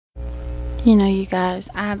You guys,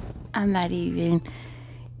 I'm not even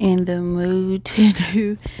in the mood to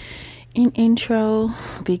do an intro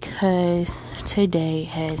because today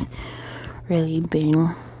has really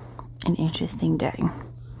been an interesting day.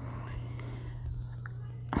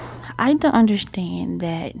 I don't understand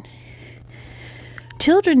that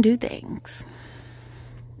children do things.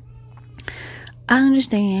 I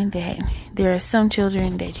understand that there are some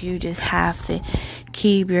children that you just have to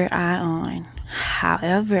keep your eye on.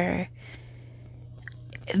 However,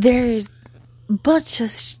 there's a bunch of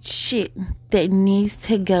shit that needs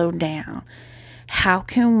to go down. How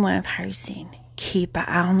can one person keep an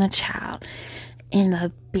eye on the child in a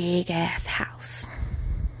big ass house?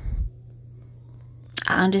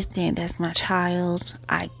 I understand that's my child.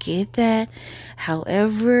 I get that.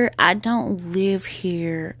 However, I don't live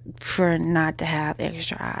here for not to have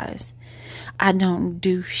extra eyes. I don't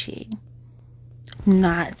do shit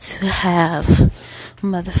not to have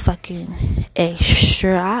motherfucking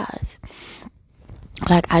extra eyes.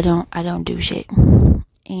 Like I don't do shit.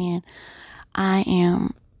 And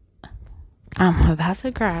I'm about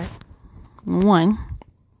to cry. One,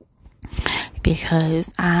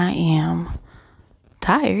 because I am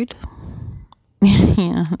tired. You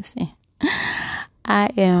know what I'm saying? I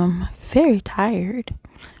am very tired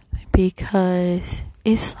because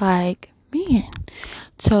it's like, man,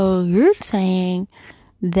 so you're saying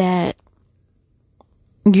that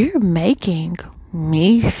you're making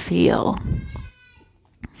me feel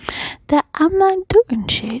that I'm not doing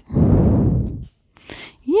shit. You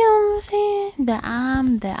know what I'm saying? That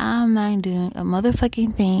I'm not doing a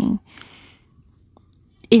motherfucking thing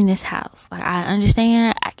in this house. Like, I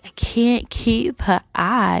understand I can't keep an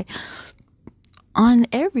eye on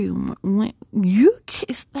everyone. When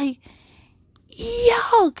it's like,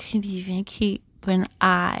 y'all can even keep an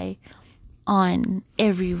eye on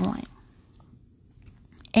everyone.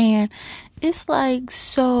 And it's like,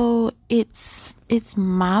 so it's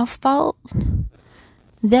my fault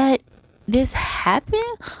that this happened.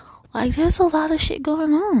 Like, there's a lot of shit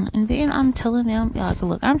going on. And then I'm telling them, like,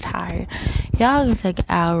 look, I'm tired. Y'all gonna take an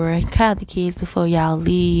hour and call the kids before y'all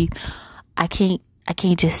leave. I can't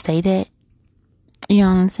just say that. You know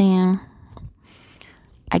what I'm saying?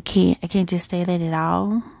 I can't just say that at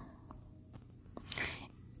all.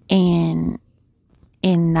 And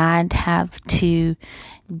not have to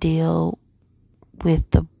deal with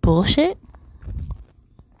the bullshit.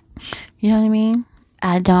 You know what I mean?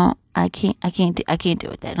 I can't do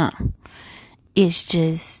it that, huh? It's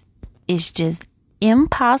just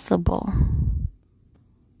impossible.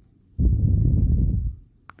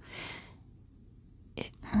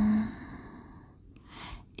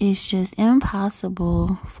 It's just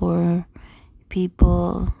impossible for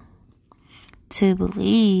people to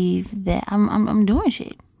believe that I'm doing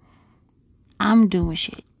shit. I'm doing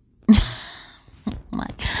shit.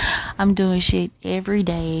 Like, I'm doing shit every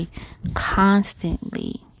day,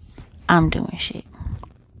 constantly. I'm doing shit.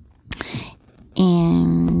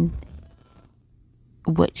 And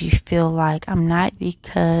what you feel like I'm not,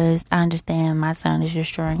 because I understand my son is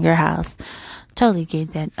destroying your house. Totally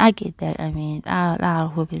get that. I get that. I mean, I'll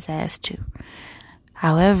whoop his ass too.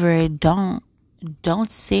 However, don't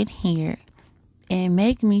sit here and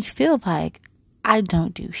make me feel like I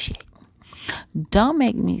don't do shit. Don't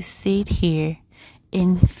make me sit here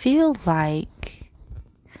and feel like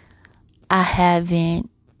I haven't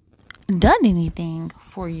done anything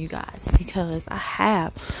for you guys, because I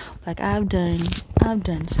have. Like, I've done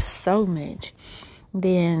so much.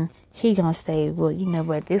 Then he gonna say, well, you know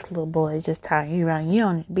what, this little boy is just tired you around. You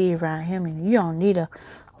don't need to be around him, and you don't need to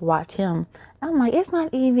watch him. I'm like, it's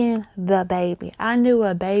not even the baby. I knew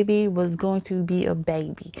a baby was going to be a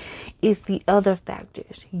baby. It's the other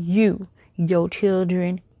factors. You, your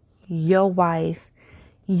children, your wife,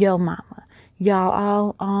 your mama. Y'all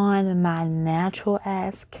all on my natural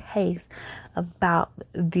ass case about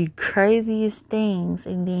the craziest things,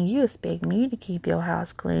 and then you expect me to keep your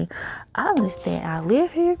house clean. I understand I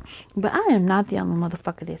live here, but I am not the only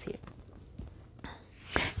motherfucker that's here.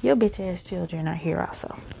 Your bitch ass children are here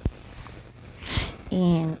also.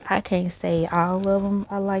 And I can't say all of them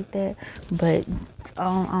are like that, but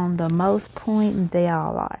on the most point, they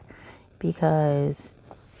all are. Because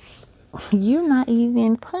you're not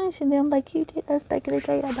even punishing them like you did us back in the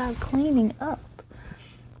day about cleaning up.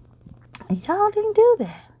 Y'all didn't do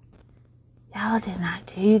that. Y'all did not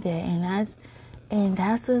do that. And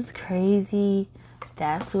that's what's crazy.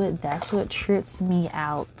 That's what trips me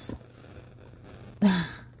out.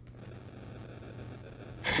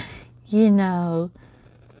 You know,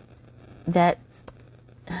 that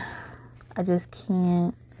I just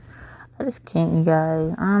can't I just can't, you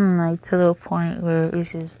guys. I'm like to the point where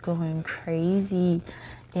it's just going crazy.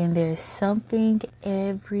 And there's something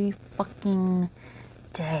every fucking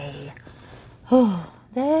day. Oh,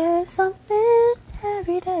 there's something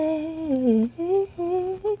every day.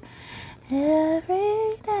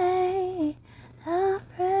 Every day I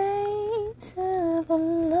pray to the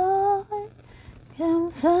Lord,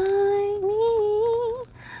 come find me.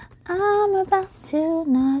 I'm about to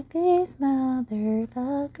knock these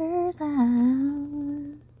motherfuckers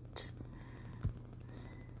out.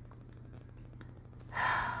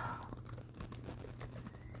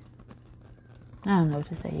 I don't know what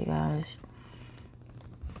to say, you guys.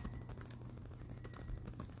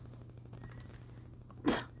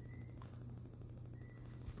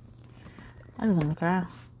 I just want to cry.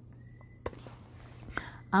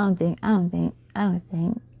 I don't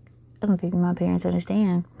think my parents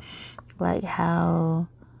understand, like, how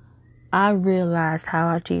I realized how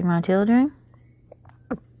I treat my children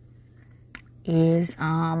is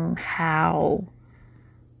how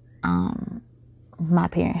my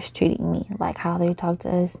parents treated me, like how they talk to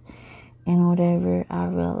us and whatever. I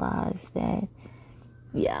realized that,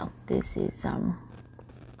 yeah, this is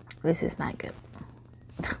not good.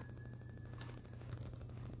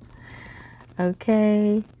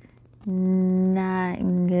 Okay, not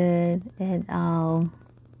good at all.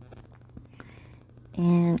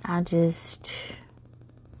 And I just,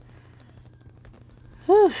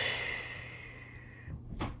 whew.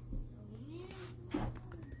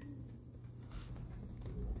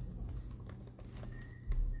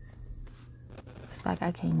 It's like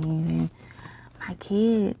I can't even, my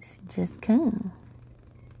kids just come.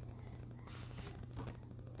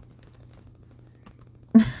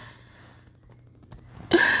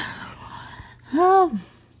 Oh,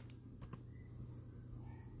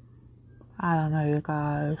 I don't know, you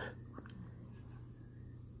guys.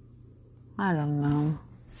 I don't know.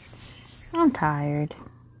 I'm tired.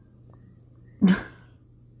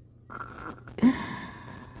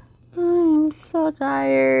 I'm so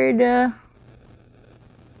tired.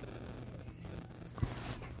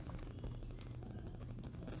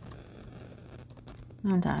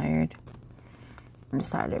 I'm tired. I'm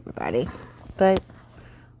just tired, everybody. But,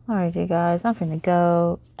 alright, you guys. I'm finna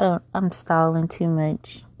go. I'm stalling too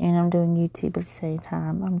much. And I'm doing YouTube at the same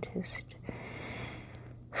time. I'm just...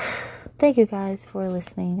 Thank you guys for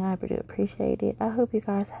listening. I really appreciate it. I hope you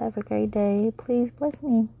guys have a great day. Please bless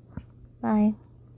me. Bye.